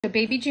So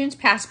Baby June's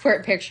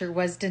passport picture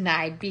was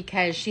denied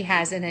because she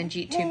has an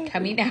NG tube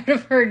coming out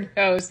of her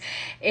nose.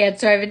 And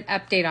so I have an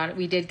update on it.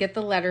 We did get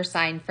the letter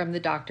signed from the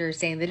doctor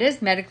saying that it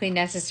is medically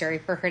necessary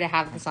for her to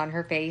have this on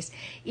her face,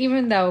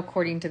 even though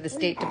according to the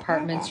State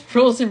Department's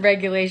rules and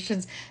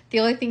regulations, the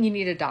only thing you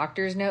need a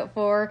doctor's note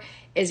for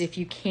is if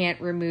you can't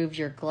remove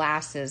your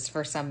glasses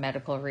for some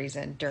medical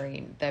reason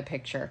during the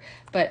picture.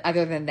 But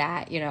other than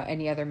that,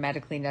 any other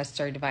medically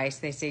necessary device,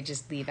 they say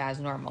just leave as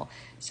normal.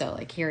 So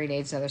like hearing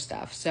aids and other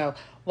stuff. So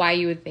why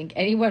you would think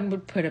anyone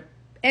would put a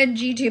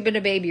NG tube in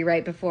a baby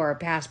right before a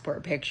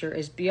passport picture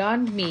is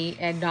beyond me,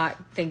 and not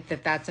think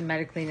that that's a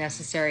medically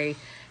necessary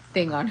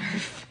thing on her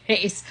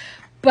face.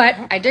 But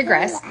I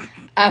digress.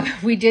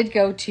 We did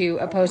go to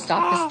a post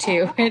office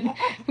too, and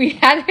we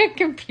had a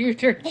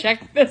computer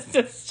check the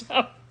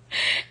system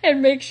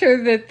and make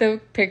sure that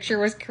the picture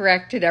was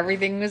correct and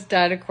everything was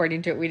done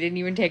according to it. We didn't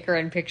even take our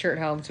own picture at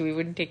home, so we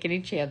wouldn't take any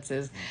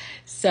chances.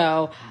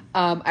 So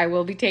I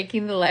will be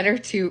taking the letter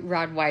to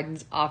Ron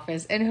Wyden's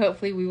office, and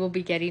hopefully we will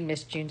be getting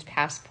Miss June's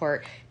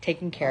passport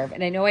taken care of.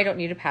 And I know I don't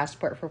need a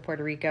passport for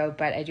Puerto Rico,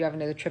 but I do have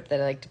another trip that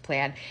I like to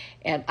plan,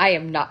 and I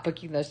am not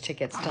booking those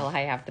tickets till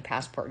I have the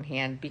passport in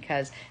hand,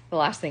 because the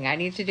last thing I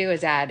need to do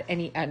is add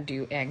any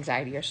undue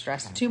anxiety or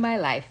stress to my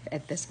life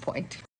at this point.